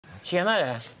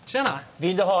Tjenare. Tjena.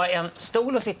 Vill du ha en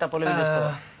stol att sitta på eller vill du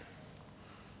stå?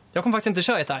 Jag kommer faktiskt inte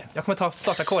köra gitarr. Jag kommer ta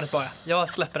startakkordet bara. Jag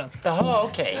släpper den. Jaha,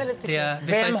 okej.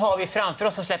 Vem size... har vi framför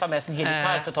oss som släpper med sin hel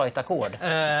gitarr för att ta ett ackord?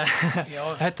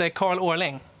 Jag heter Carl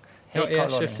Årling. Jag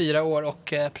är 24 år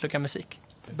och pluggar musik.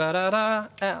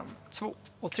 En, två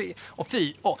och tre och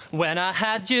fyra. When I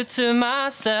had you to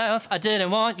myself, I didn't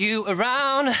want you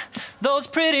around. Those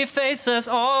pretty faces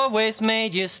always made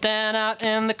you stand out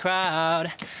in the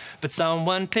crowd. But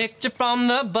someone picked you from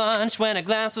the bunch when a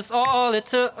glance was all it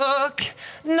took.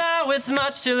 Now it's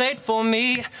much too late for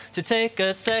me to take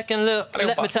a second look.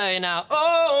 Let me tell you now,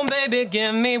 oh baby,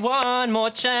 give me one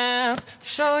more chance to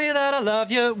show you that I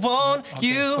love you. Won't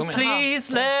you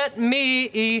please let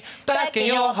me back in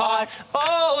your heart?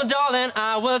 Oh darling,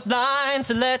 I was blind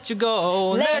to let you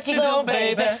go. Let you go,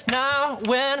 baby. Now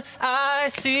when I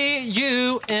see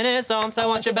you in his arms, I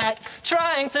want you back.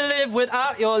 Trying to live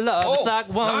without your love, it's like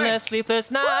one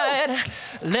sleepless night.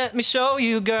 Let me show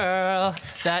you, girl,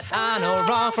 that I know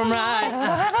wrong from right.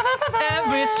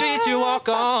 Every street you walk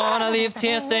on, I leave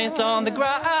tear stains on the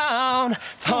ground.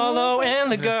 Following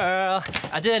the girl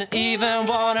I didn't even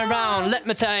want around. Let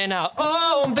me tell you now,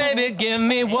 oh baby, give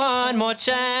me one more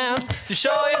chance to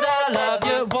show you that I love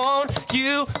you. Won't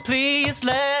you please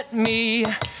let me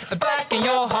back in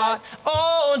your heart?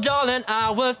 Oh darling, I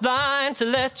was blind to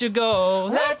let you go.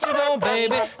 Let you go,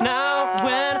 baby. Now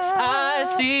when I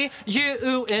see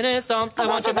you in his arms, I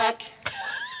want you back.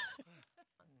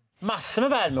 Massor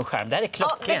med värme och skärm. Det här är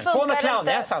klockrent. På med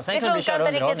clownnäsan. Det funkar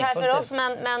inte riktigt här för oss,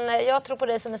 men jag tror på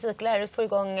dig som musiklärare. Du får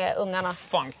igång ungarna.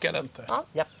 Funkar det inte.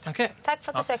 Ja. Okay. Tack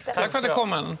för att du sökte. Tack för att du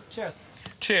kom. Cheers.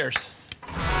 Cheers.